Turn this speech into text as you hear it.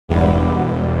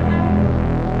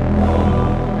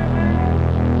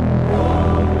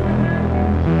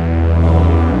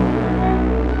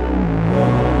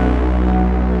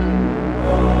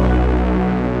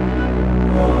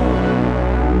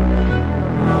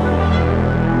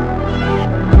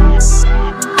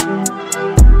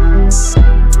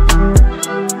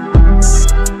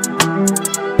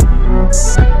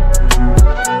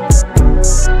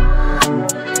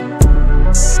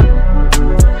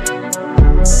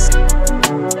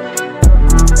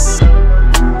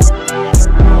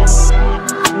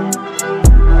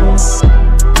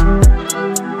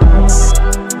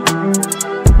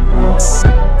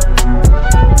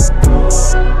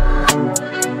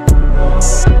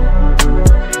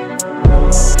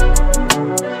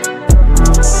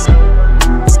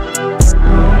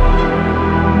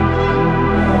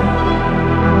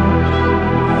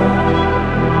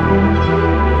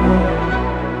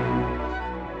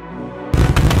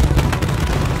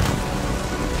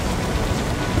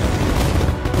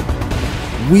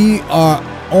We are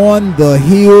on the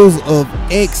heels of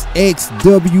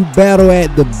XXW Battle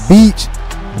at the Beach,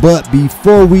 but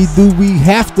before we do, we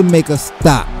have to make a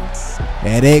stop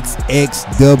at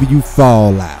XXW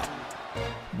Fallout.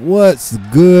 What's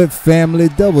good, family?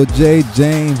 Double J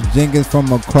James Jenkins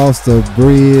from across the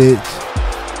bridge,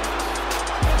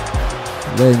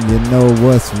 letting you know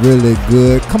what's really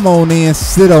good. Come on in,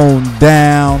 sit on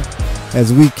down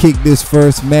as we kick this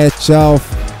first match off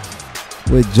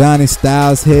with Johnny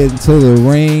Styles heading to the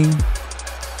ring.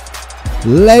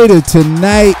 Later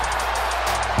tonight,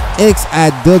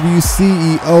 XXW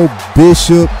CEO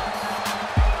Bishop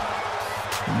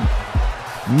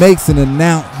makes an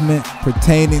announcement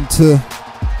pertaining to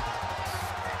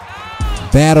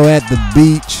Battle at the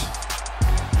Beach,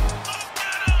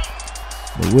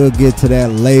 but we'll get to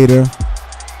that later.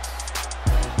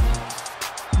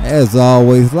 As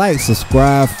always, like,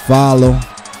 subscribe, follow,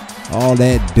 all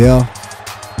that deal.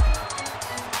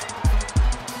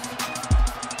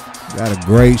 Got a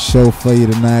great show for you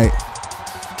tonight.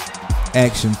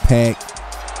 Action packed.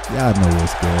 Y'all know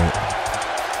what's good.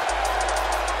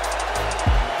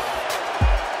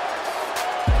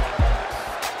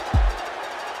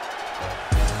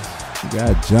 We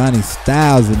got Johnny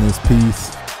Styles in this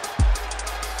piece,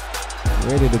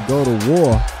 ready to go to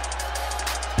war.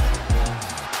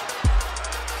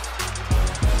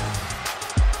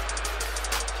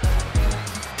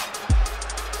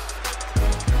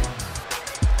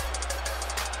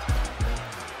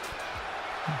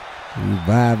 We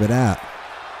vibe it out.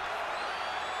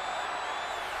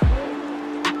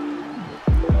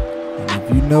 And if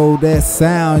you know that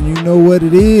sound, you know what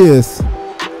it is.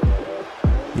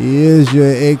 Here's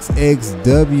your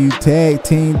XXW Tag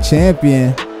Team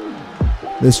Champion,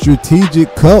 the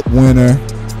Strategic Cup winner,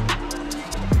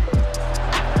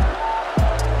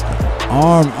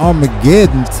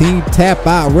 Armageddon Team Tap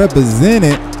Out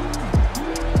represented.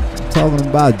 I'm talking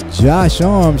about Josh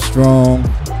Armstrong,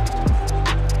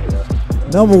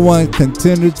 #1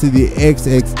 contender to the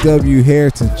XXW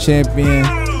Heritage Champion.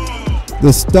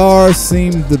 The stars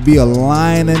seem to be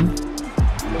aligning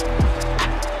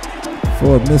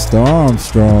for Mr.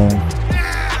 Armstrong.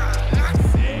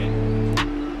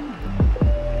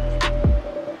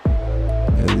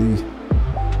 As he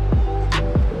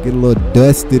get a little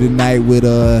dusty tonight with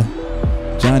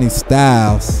Johnny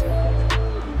Styles.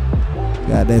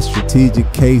 Got that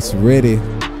strategic case ready.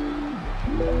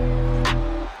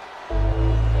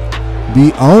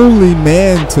 The only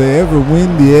man to ever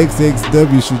win the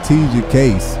XXW strategic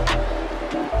case.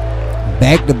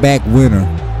 Back-to-back winner.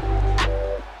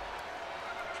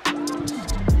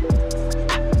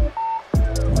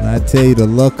 When I tell you the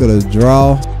luck of the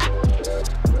draw,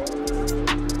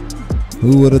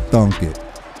 who would have thunk it?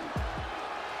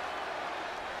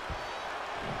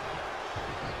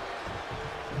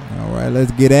 All right,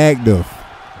 let's get active.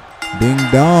 Ding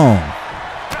dong.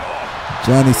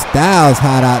 Johnny Styles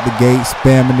hot out the gate,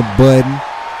 spamming the button.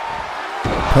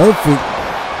 Perfect.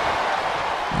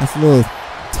 Nice little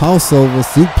toss over,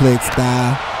 suplex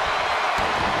style.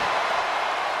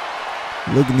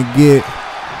 Looking to get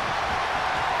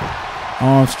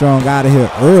Armstrong out of here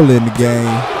early in the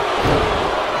game.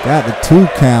 Got the 2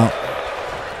 count.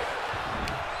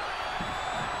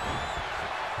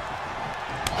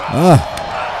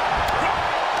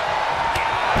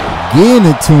 Getting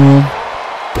it to him.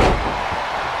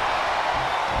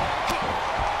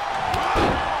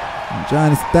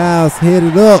 Johnny Styles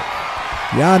headed up.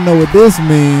 Y'all know what this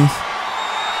means.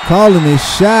 Calling his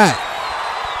shot.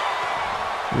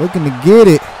 Looking to get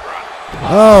it.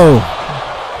 Oh.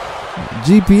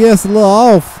 GPS a little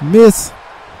off. Miss.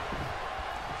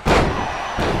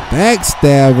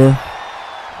 Backstabber.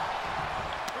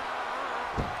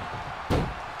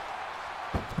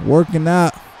 Working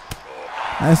out.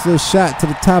 Nice little shot to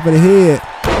the top of the head.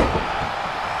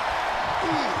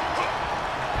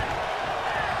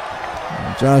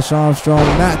 Josh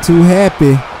Armstrong not too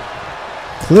happy.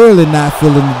 Clearly not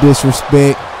feeling the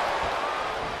disrespect.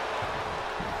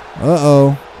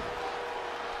 Uh-oh.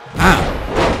 Ow.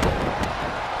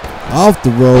 Off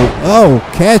the rope. Oh,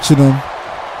 catching him.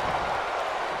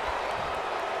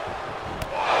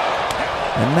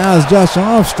 And now it's Josh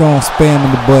Armstrong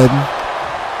spamming the button.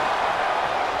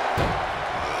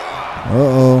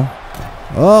 Uh-oh.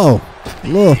 Oh,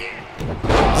 look.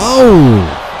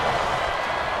 Oh.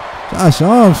 Josh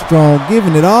Armstrong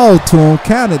giving it all to him.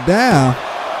 Count it down.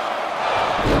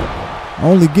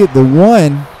 Only get the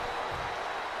 1.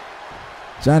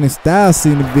 Johnny Styles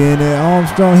seemed to be in there.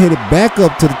 Armstrong hit it back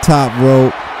up to the top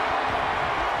rope.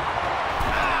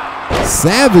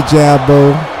 Savage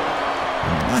elbow.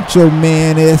 Macho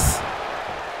Man is.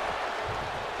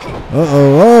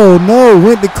 Uh-oh. Oh, no.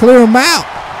 Went to clear him out.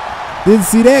 Didn't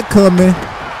see that coming.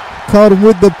 Caught him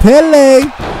with the Pele.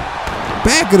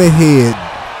 Back of the head.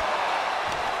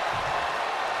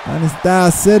 Johnny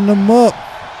Styles setting him up.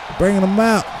 Bringing him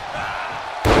out.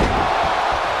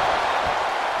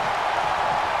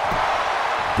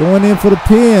 Going in for the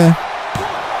pin.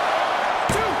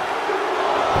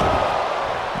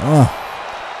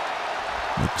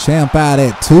 The champ out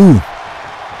at 2.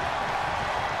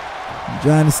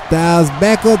 Johnny Styles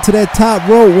back up to that top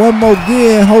rope. One more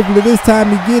again. Hopefully this time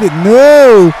he get it.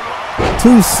 No.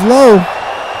 Too slow.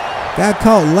 Got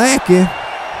caught lacking.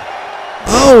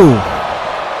 Oh.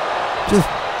 Just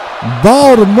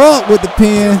balled him up with the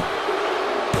pin.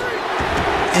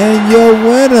 And your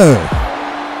winner,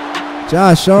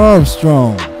 Josh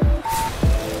Armstrong.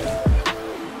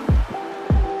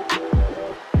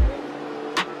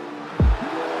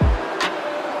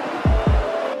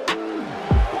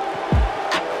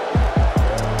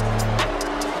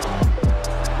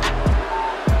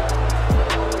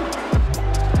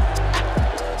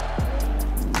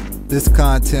 This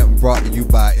content brought to you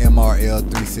by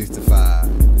MRL365.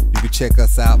 You can check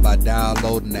us out by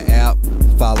downloading the app,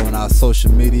 following our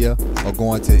social media, or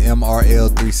going to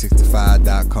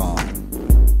MRL365.com.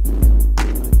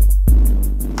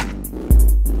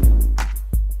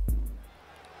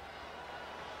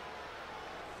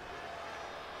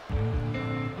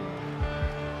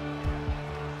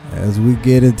 As we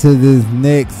get into this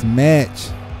next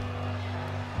match,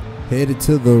 headed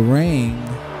to the ring,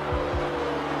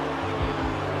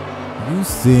 you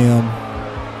see him,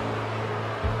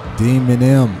 Demon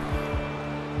M,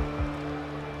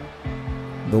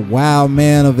 the wild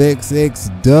man of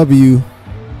XXW,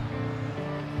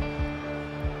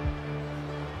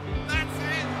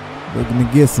 looking to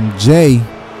get some J.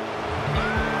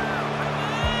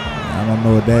 I don't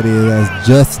know what that is. That's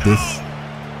Justice.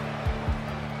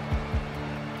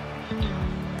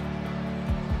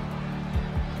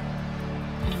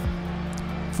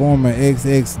 Former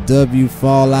XXW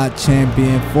Fallout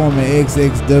Champion, former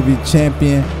XXW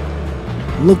Champion,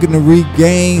 looking to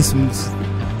regain some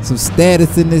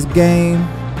status in this game.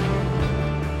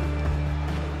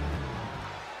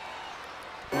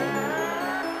 But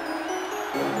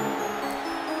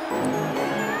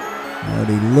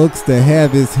he looks to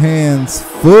have his hands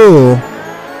full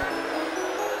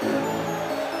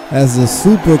as the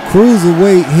super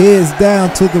cruiserweight heads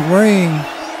down to the ring.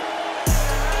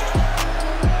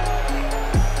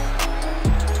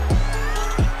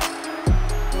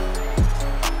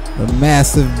 The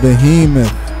massive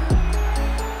Behemoth.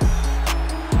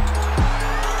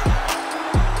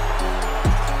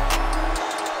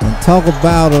 And talk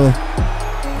about a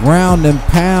ground and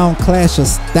pound clash of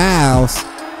styles.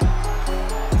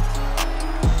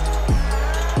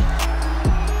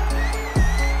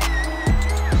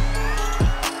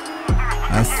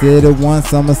 I said it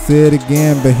once, I'ma say it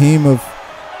again. Behemoth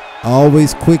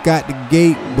always quick out the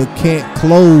gate, but can't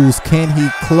close. Can he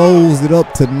close it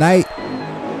up tonight?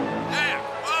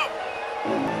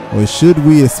 Or should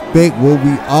we expect what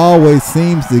we always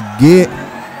seems to get?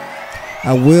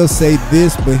 I will say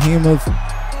this, Behemoth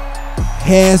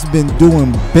has been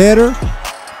doing better.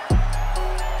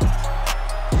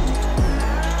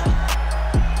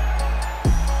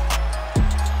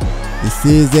 This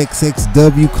is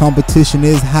XXW, competition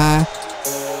is high,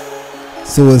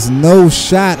 so it's no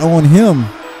shot on him.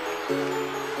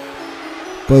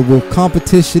 But with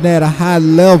competition at a high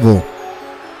level,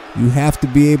 you have to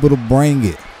be able to bring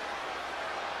it.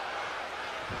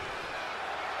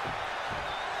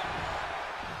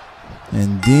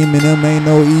 And Demon M ain't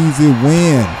no easy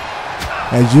win.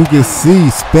 As you can see,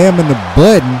 spamming the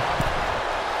button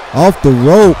off the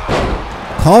rope.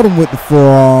 Caught him with the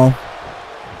forearm.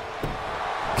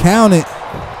 Count it.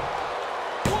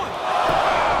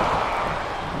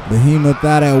 Behemoth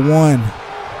out at 1.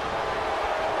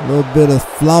 A little bit of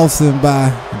flossing by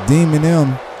Demon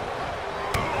M.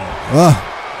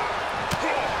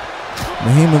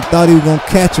 Behemoth thought he was going to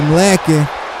catch him lacking.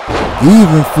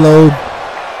 Even flow.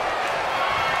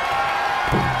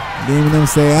 Demon M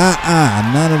say,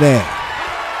 none of that.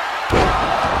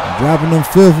 Dropping them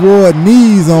Fifth Ward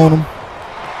knees on him.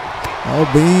 Oh,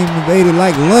 Behemoth ate it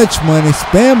like lunch money,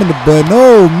 spamming the button.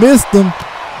 Oh, missed him.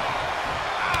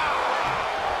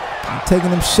 Taking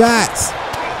them shots.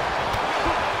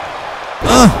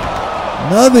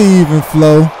 Another even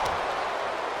flow.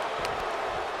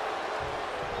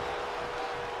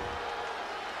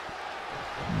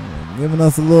 Giving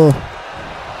us a little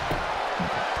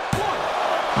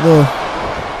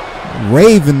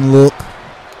Raven look.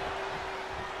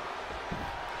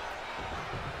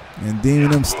 And then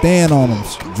them stand on him,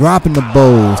 dropping the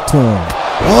bowls to him.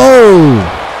 Oh!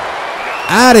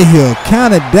 Out of here.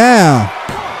 Count it down.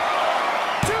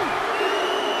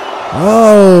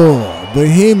 Oh!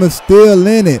 Behemoth still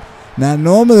in it. Now,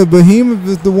 normally Behemoth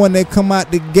is the one that come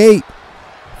out the gate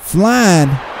flying.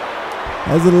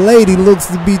 As the lady looks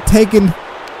to be taking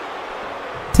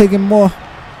more.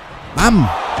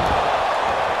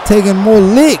 Taking more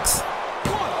licks.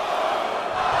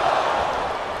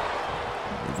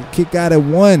 Kick out at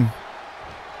 1.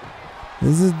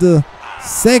 This is the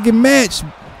second match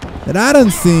that I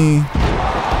done seen.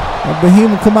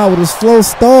 Behemoth come out with a slow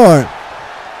start.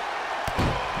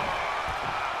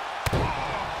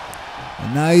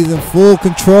 And now he's in full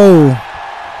control.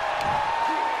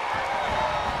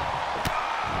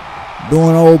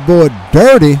 Doing old boy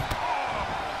dirty.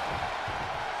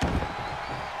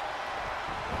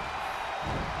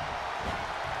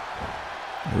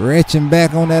 Reaching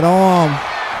back on that arm.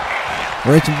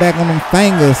 Reaching back on them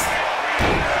fingers.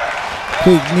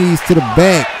 Quick knees to the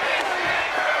back.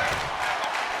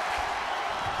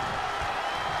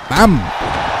 Bam!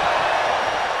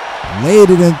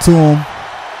 Laid it into him.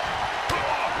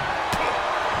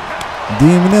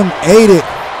 Demon them ate it.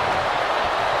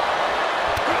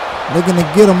 Looking to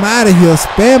get him out of here.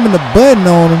 Spamming the button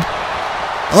on him.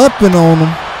 Upping on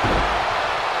him.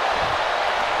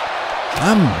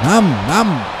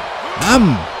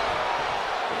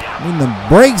 Getting the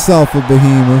brakes off of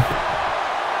Behemoth.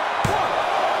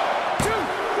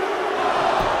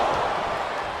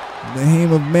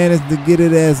 Behemoth managed to get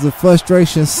it as the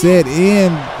frustration set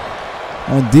in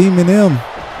on Demon M.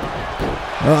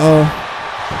 Uh-oh.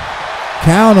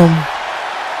 Count him.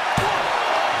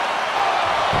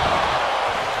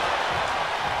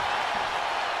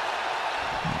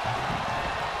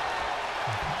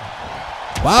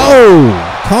 Whoa!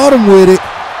 Caught him with it.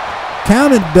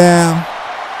 Count it down.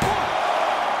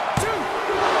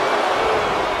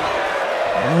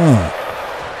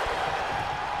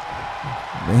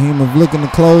 Behemoth looking to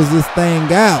close this thing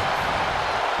out.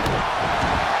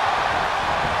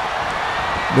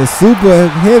 The super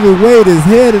heavyweight is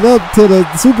headed up to the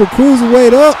super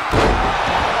cruiserweight up.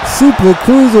 Super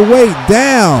cruiserweight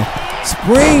down.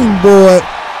 Springboard.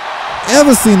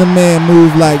 Ever seen a man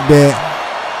move like that?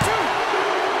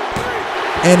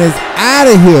 And it's out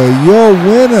of here. Your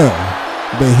winner,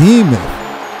 Behemoth.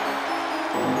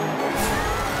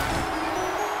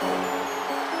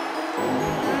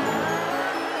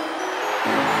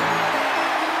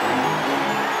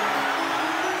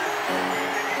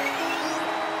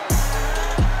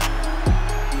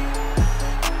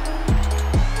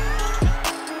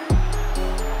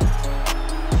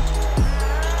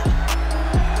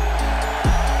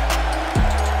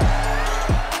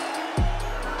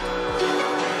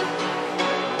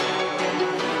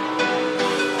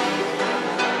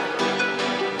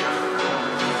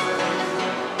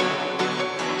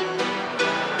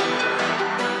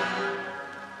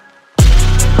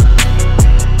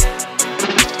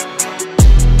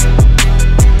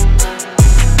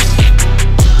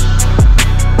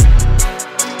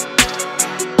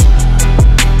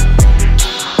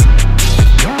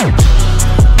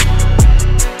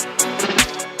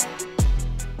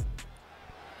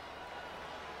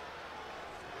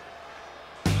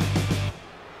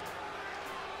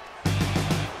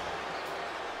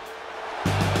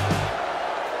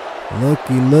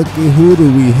 Looky, who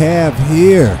do we have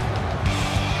here?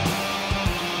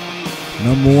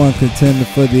 #1 contender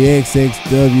for the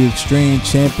XXW Extreme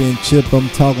Championship. I'm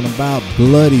talking about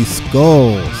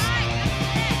BloodySkullz.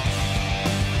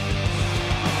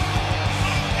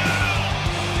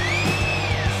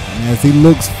 And as he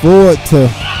looks forward to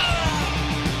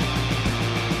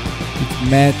this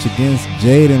match against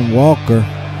Jaden Walker.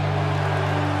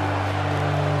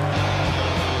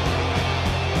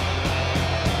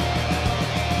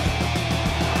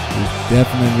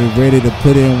 Definitely ready to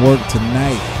put in work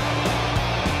tonight.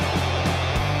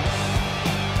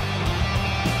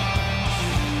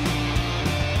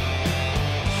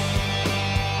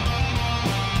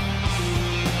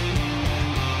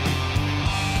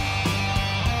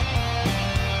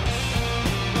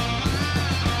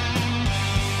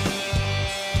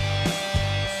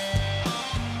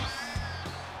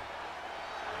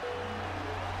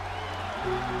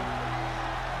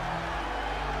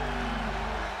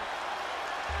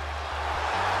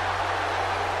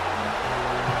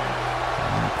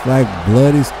 Like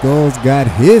BloodySkullz got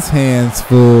his hands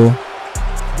full.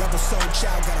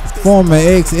 Former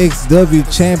XXW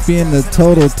champion, the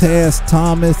total Tazz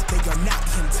Thomas.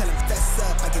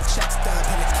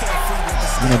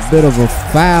 In a bit of a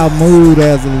foul mood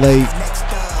as of late.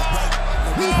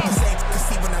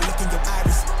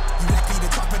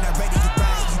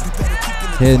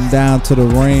 Heading down to the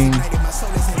ring.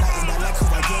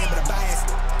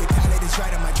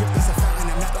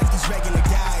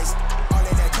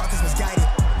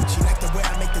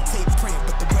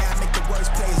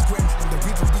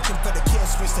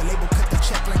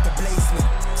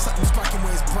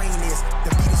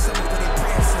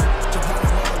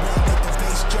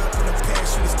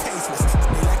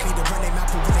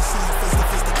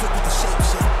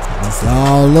 It's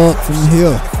all up from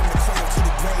here.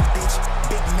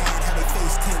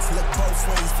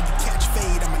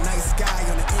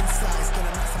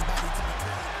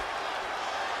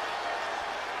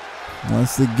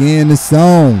 Once again, it's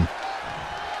on.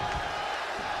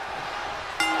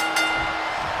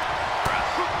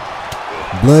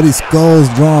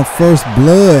 BloodySkullz drawing first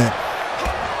blood.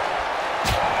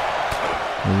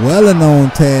 Welling on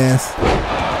Tazz.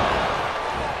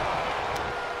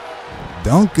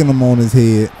 Dunking him on his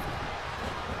head.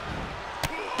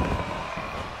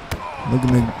 Looking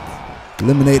to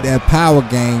eliminate that power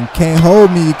game. Can't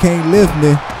hold me, you can't lift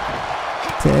me.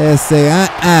 Tazz say,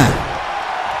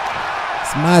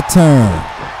 it's my turn.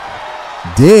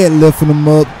 Dead lifting him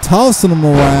up, tossing him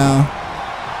around.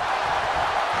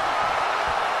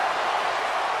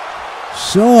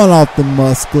 Showing off the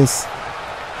muscles.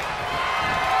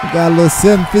 We got a little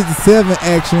 757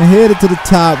 action, headed to the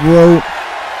top rope.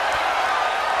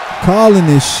 Calling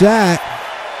his shot.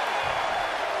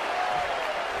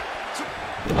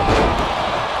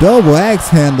 Double axe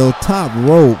handle, top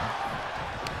rope.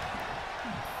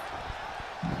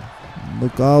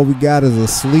 Look, all we got is a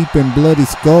sleeping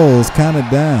BloodySkullz, kind of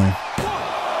down.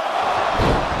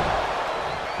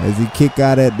 As he kick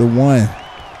out at the one.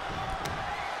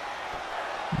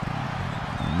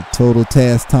 And the total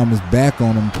Tazz Thomas back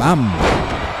on him. Bam!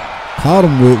 Caught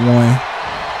him with one.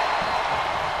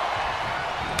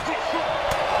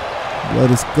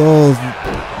 BloodySkullz.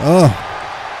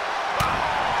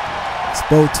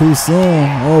 Spoke too soon.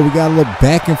 Oh, we got a little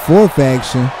back and forth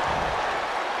action.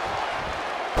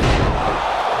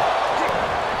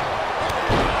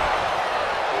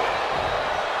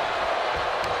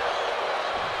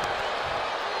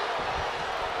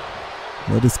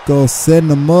 BloodySkullz setting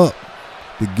him up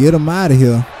to get him out of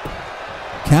here.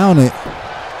 Count it.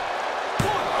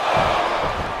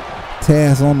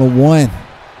 Tazz on the one.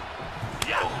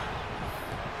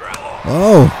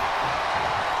 Oh.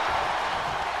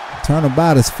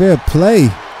 Turnabout is fair play.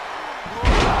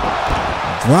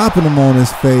 Dropping him on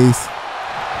his face.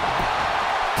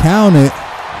 Count it.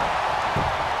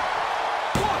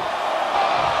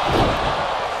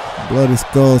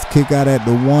 BloodySkullz kick out at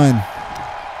the one.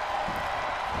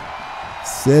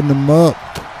 Setting him up.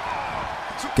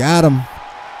 Got him.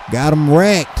 Got him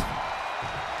racked.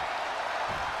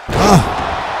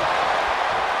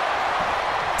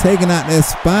 Taking out that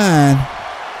spine.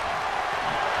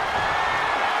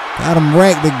 Got him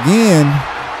racked again.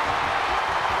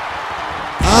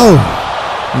 Oh.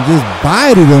 He just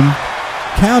bited him.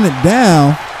 Counted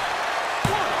down.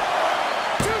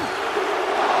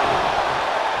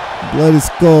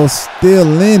 BloodySkullz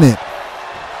still in it.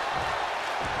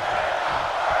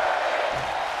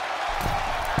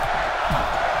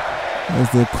 As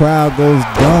the crowd goes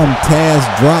dumb, Tazz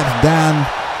drops down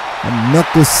a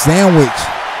knuckle sandwich.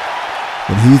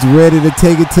 But he's ready to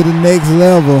take it to the next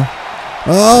level.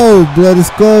 Oh,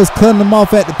 BloodySkullz cutting him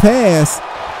off at the pass.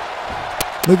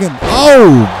 Look at,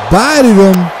 oh, bodied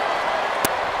him.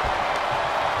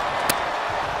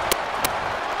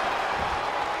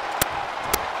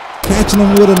 Catching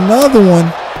him with another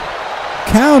one.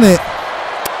 Count it.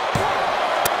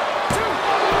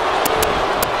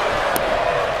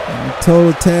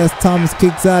 Total Tazz Thomas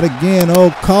kicks out again.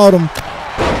 Oh, caught him.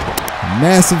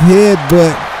 Massive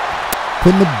headbutt.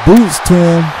 Putting the boots to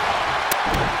him.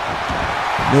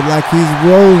 Look like he's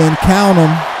rolling. Count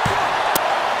him.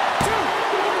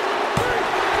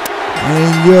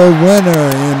 And your winner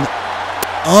in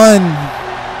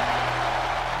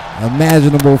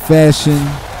unimaginable fashion,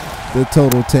 the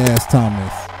Total Tazz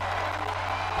Thomas.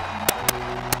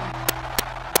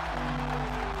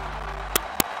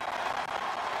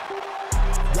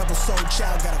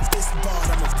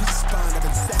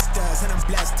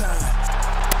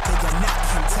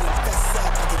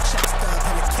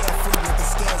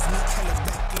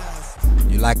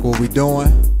 You like what we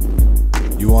doing?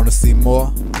 You want to see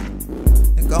more?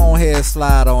 Then go ahead and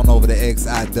slide on over to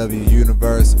XXW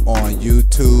Universe on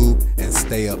YouTube and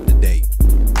stay up to date.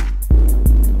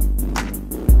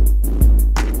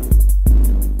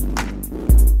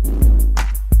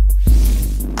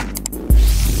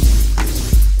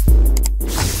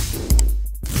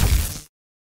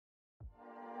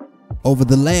 Over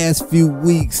the last few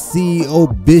weeks,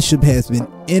 CEO Bishop has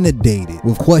been inundated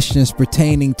with questions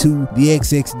pertaining to the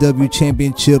XXW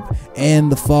Championship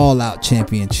and the Fallout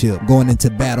Championship going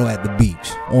into Battle at the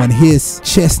Beach. On his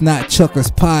Chestnut Chuckers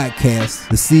podcast,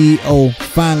 the CEO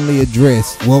finally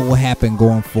addressed what will happen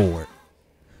going forward.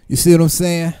 You see what I'm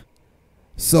saying?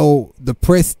 So the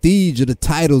prestige of the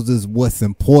titles is what's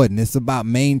important. It's about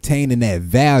maintaining that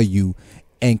value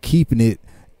and keeping it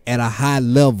at a high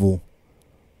level,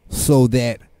 so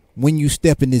that when you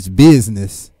step in this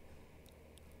business,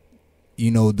 you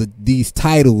know, these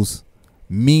titles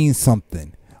mean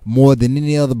something more than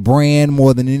any other brand,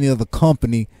 more than any other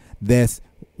company that's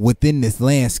within this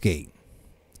landscape.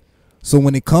 So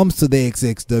when it comes to the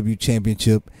XXW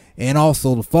Championship and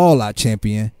also the Fallout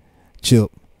Championship,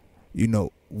 you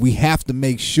know, we have to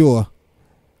make sure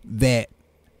that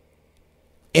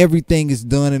everything is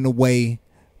done in a way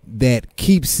that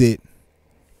keeps it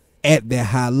at that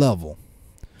high level.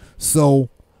 So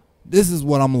this is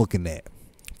what I'm looking at.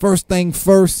 First thing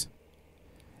first,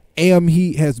 AM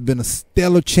Heat has been a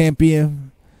stellar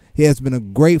champion. He has been a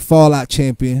great Fallout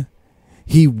champion.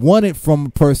 He won it from a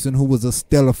person who was a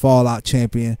stellar Fallout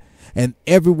champion, and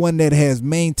everyone that has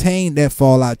maintained that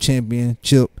Fallout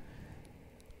championship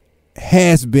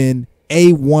has been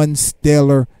A1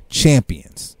 stellar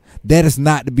champions. That is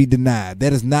not to be denied.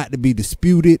 That is not to be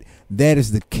disputed. That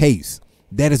is the case.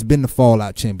 That has been the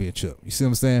Fallout Championship. You see what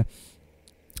I'm saying?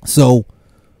 So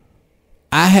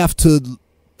I have to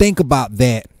think about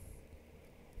that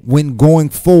when going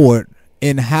forward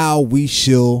and how we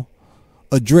shall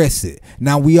address it.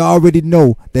 Now, we already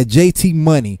know that JT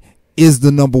Money is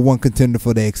the #1 contender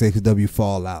for the XXW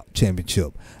Fallout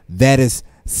Championship. That is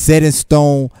set in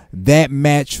stone. That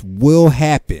match will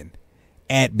happen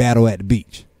at Battle at the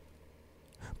Beach.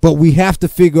 But we have to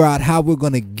figure out how we're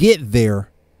going to get there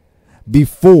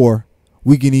before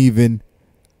we can even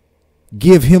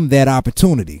give him that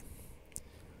opportunity.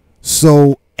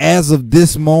 So as of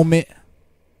this moment,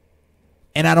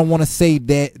 and I don't want to say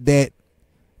that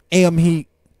AM Heat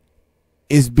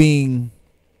is being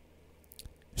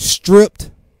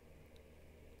stripped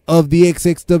of the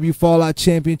XXW Fallout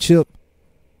Championship,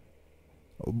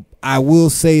 I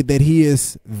will say that he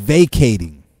is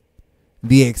vacating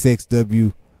the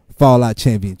XXW Fallout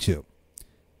Championship.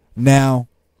 Now,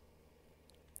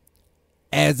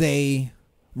 as a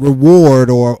reward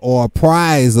or a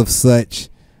prize of such,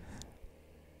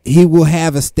 he will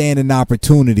have a standing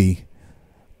opportunity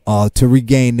to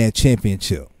regain that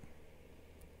championship.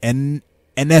 And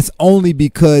that's only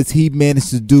because he managed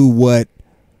to do what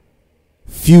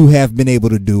few have been able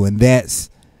to do, and that's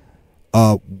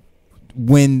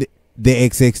win the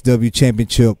XXW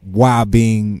Championship while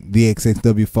being the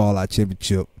XXW Fallout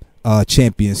Championship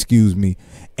champion,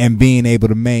 and being able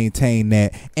to maintain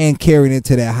that and carrying it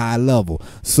to that high level.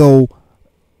 So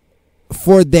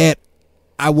for that,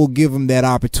 I will give him that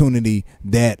opportunity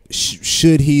that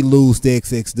should he lose the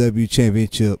XXW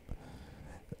Championship,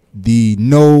 the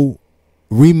no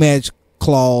rematch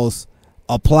clause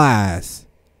applies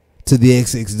to the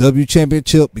XXW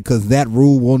Championship, because that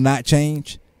rule will not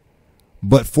change.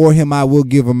 But for him, I will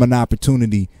give him an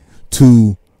opportunity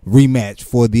to rematch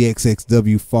for the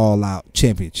XXW Fallout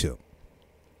Championship.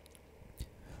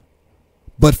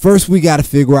 But first, we got to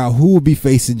figure out who will be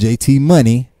facing JT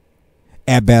Money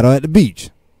at Battle at the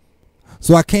Beach.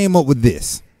 So I came up with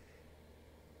this.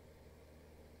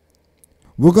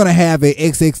 We're going to have a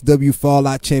XXW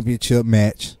Fallout Championship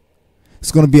match.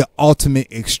 It's going to be an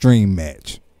Ultimate Extreme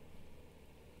match.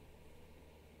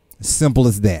 Simple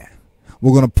as that.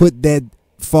 We're going to put that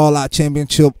Fallout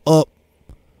Championship up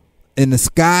in the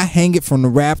sky, hang it from the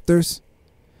rafters,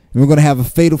 and we're going to have a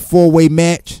fatal 4-way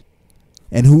match,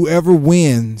 and whoever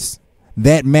wins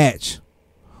that match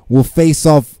will face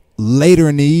off later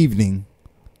in the evening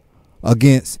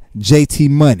against JT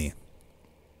Money.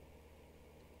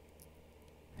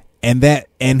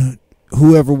 And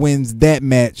whoever wins that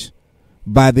match,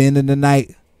 by the end of the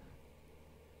night,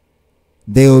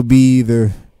 they will be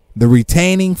either the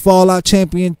retaining Fallout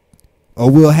champion, or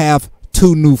we'll have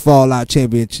 2 new Fallout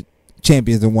champions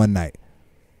in one night.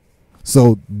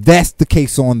 So that's the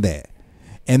case on that.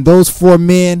 And those 4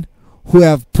 men who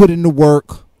have put in the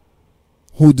work,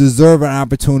 who deserve an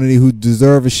opportunity, who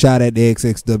deserve a shot at the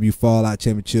XXW Fallout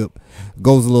Championship,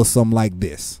 goes a little something like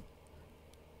this.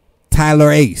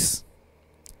 Tyler Ace,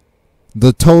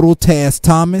 the Total Tazz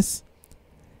Thomas,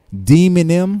 Demon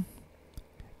M,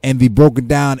 and the broken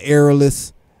down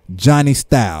Aerialist Johnny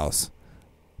Styles.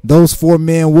 Those 4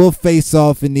 men will face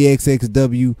off in the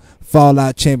XXW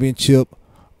Fallout Championship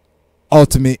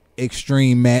Ultimate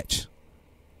Extreme match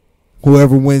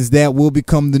Whoever wins that will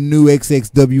become the new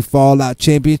XXW Fallout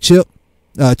champion,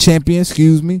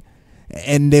 excuse me.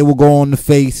 And they will go on to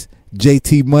face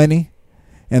JT Money.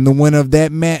 And the winner of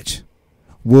that match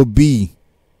will be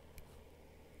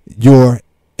your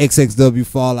XXW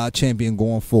Fallout champion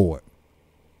going forward.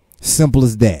 Simple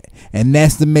as that. And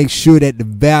that's to make sure that the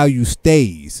value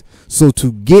stays. So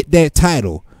to get that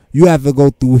title, you have to go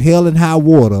through hell and high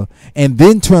water and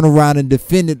then turn around and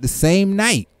defend it the same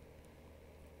night.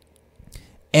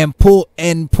 And pull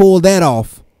that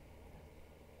off.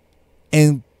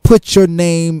 And put your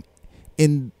name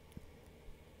in,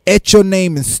 etch your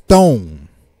name in stone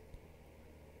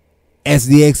as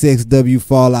the XXW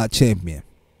Fallout champion.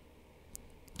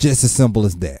 Just as simple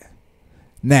as that.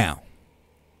 Now,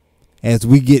 as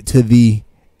we get to the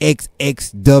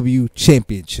XXW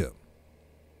Championship.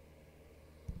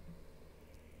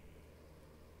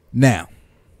 Now,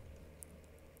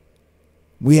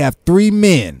 we have 3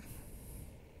 men.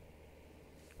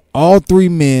 All 3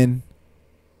 men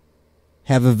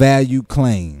have a value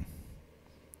claim.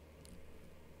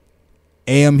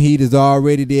 AM Heat is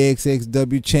already the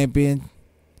XXW champion.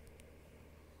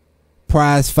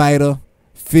 Prize fighter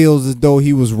feels as though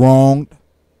he was wronged.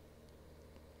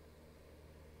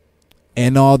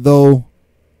 And although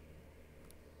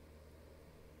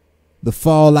the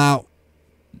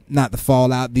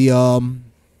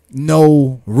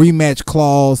no rematch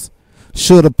clause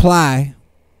should apply,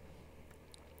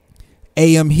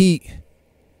 AM Heat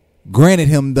granted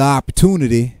him the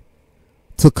opportunity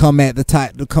to come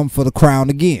for the crown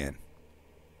again.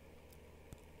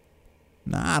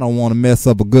 Now, I don't want to mess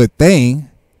up a good thing.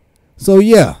 So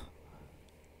yeah,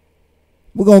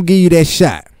 we're going to give you that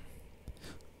shot.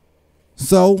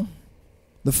 So,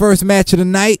 the first match of the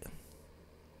night,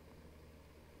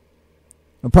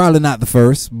 well, probably not the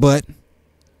first, but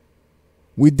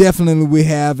we definitely will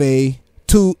have 2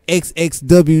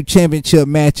 XXW championship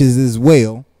matches as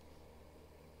well.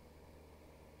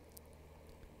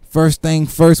 First thing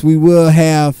first, we will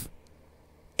have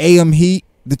AM Heat,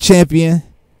 the champion,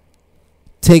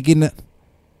 taking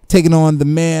on the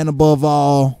man above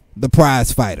all, the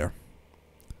prize fighter.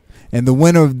 And the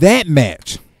winner of that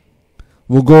match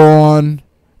will go on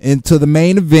into the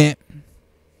main event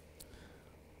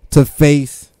to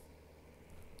face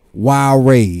Wild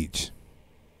Rage.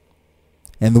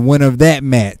 And the winner of that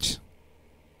match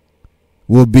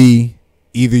will be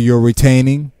either your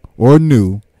retaining or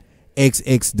new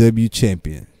XXW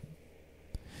champion.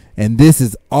 And this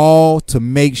is all to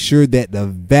make sure that the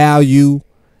value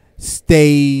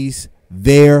stays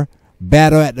there.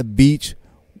 Battle at the Beach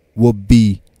will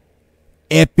be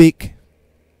epic.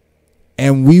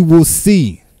 And we will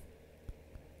see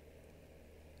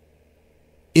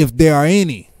if there are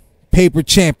any paper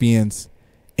champions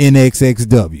in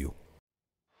XXW.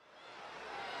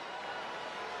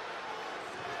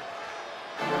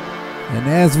 And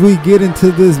as we get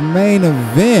into this main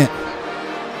event,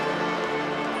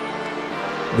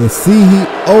 the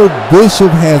CEO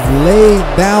Bishop has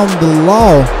laid down the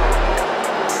law.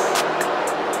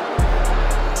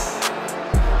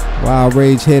 Wild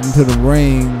Rage heading to the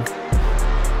ring,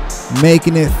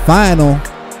 making it final.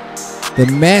 The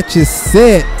match is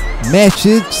set.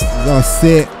 Matches are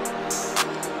set.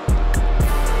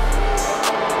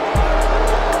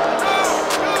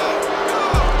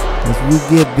 As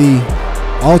we get the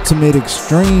Ultimate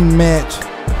Extreme match,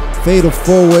 Fatal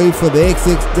 4-Way for the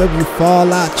XXW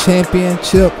Fallout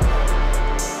Championship.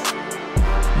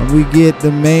 And we get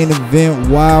the main event,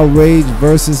 Wild Rage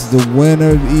versus the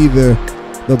winner, either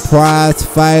the prize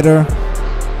fighter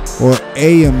or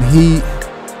AM Heat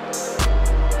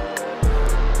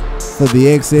for the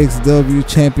XXW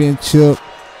Championship.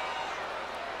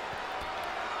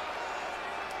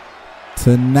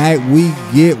 Tonight we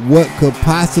get what could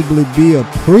possibly be a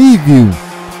preview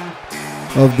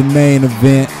of the main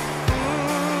event,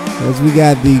 as we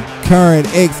got the current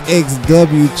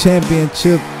XXW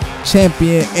Championship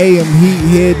champion AM Heat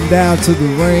heading down to the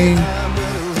ring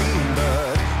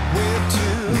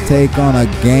to take on a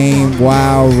game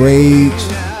Wild Rage.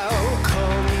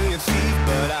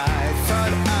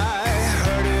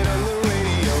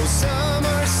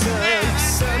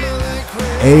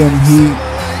 AM Heat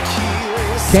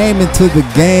came into the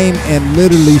game and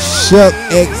literally shook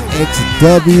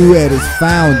XXW at its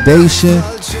foundation.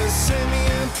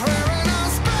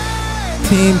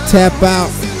 Team Tap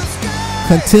Out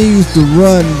continues to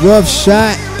run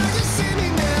roughshod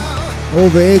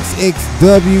over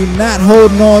XXW, not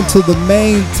holding on to the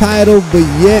main title, but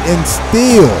yet and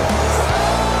still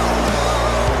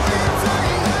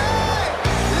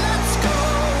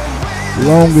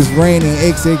longest reigning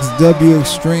XXW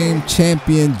Extreme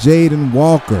Champion Jaden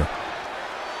Walker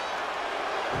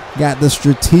got the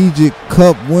strategic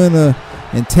cup winner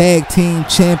and tag team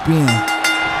champion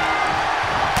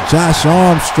Josh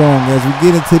Armstrong as we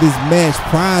get into this match.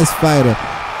 Prize fighter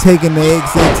taking the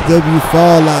XXW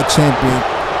Fallout champion,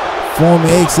 former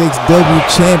XXW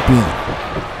champion.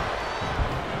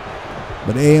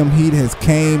 But AM Heat has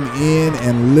came in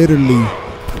and literally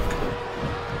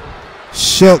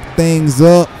shook things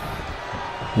up.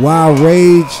 Wild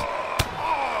Rage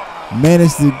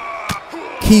managed to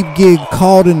keep getting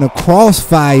caught in the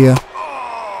crossfire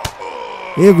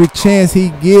every chance he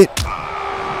get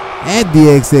at the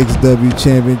XXW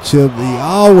Championship. He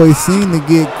always seemed to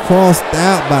get crossed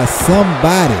out by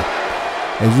somebody.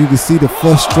 As you can see the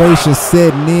frustration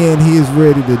setting in, he is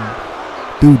ready to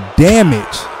do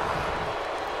damage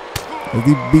as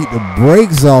he beat the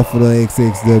brakes off of the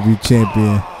XXW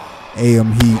Champion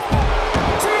AM Heat.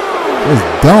 Just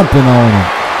dumping on him.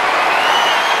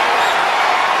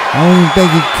 I don't even think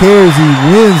he cares he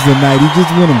wins tonight. He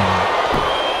just want to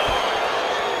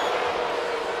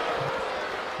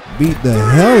beat the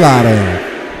hell out of him.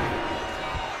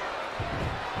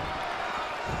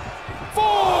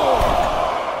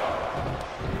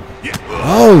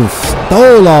 Oh,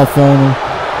 stole off on him.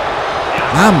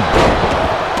 I'm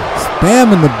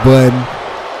spamming the button,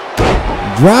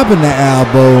 dropping the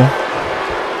elbow.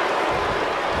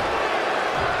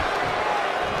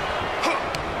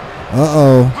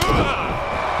 Uh-oh.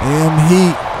 AM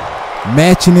Heat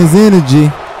matching his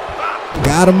energy.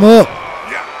 Got him up.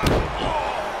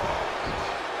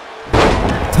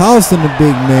 Tossing the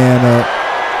big man up.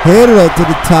 Headed up to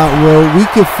the top rope. We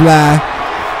can fly.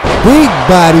 Big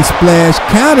body splash.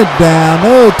 Counted down.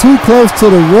 Oh, too close to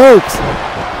the ropes.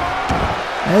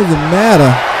 Doesn't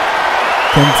matter.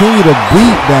 Continue to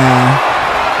beat down.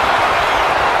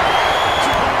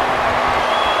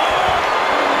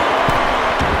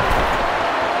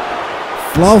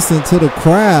 Flossing to the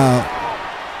crowd.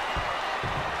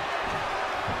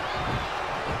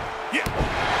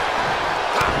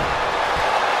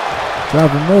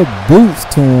 Dropping more boots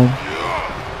to him.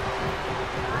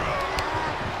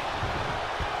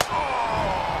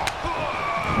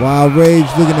 Wild Rage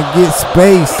looking to get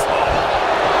space.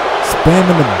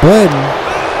 Spamming the button.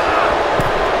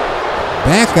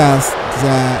 Back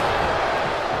outside.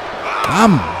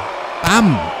 Bam.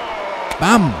 Bam.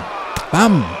 Bam.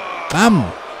 Bam. Bam,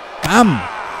 bam,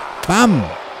 bam,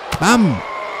 bam,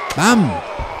 bam,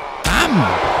 bam.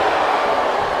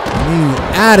 He's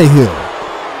out of here.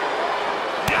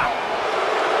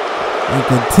 And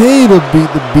continue to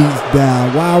beat the beats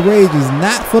down. Wild Rage is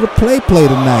not for the play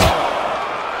tonight.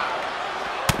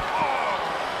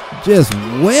 Just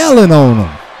wailing on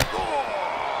him.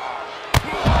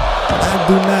 I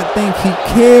do not think he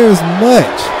cares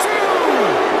much.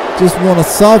 Just want to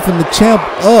soften the champ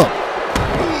up.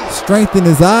 Strengthen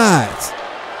his odds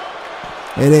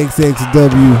at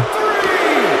XXW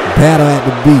Battle at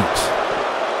the Beach.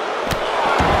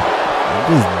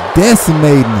 Just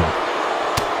decimating him.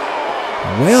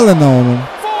 Wailing on him.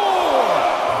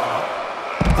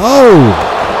 Oh!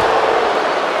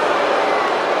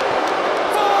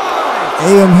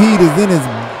 AM Heat is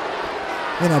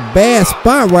in a bad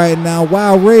spot right now.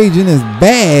 Wild Rage in his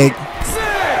bag.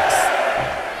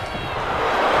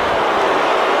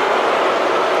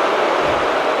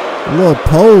 A little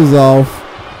pose off.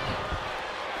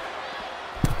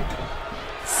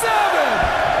 7.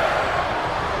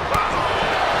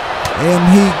 AM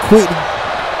Heat quick to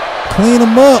clean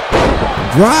him up.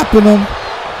 Dropping him.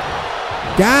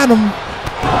 Got him.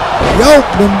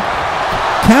 Yoked him.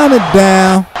 Counted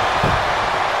down. 1,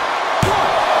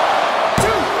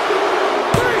 2,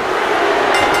 3.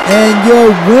 And your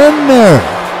winner,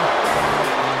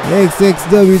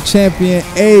 XXW Champion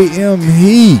AM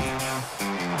Heat.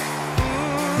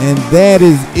 And that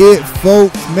is it,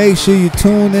 folks. Make sure you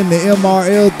tune in to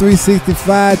MRL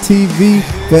 365 TV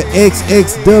for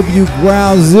XXW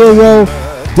Ground Zero.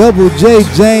 Double J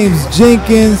James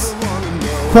Jenkins.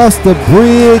 Across the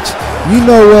bridge. You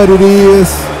know what it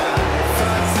is.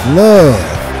 Love.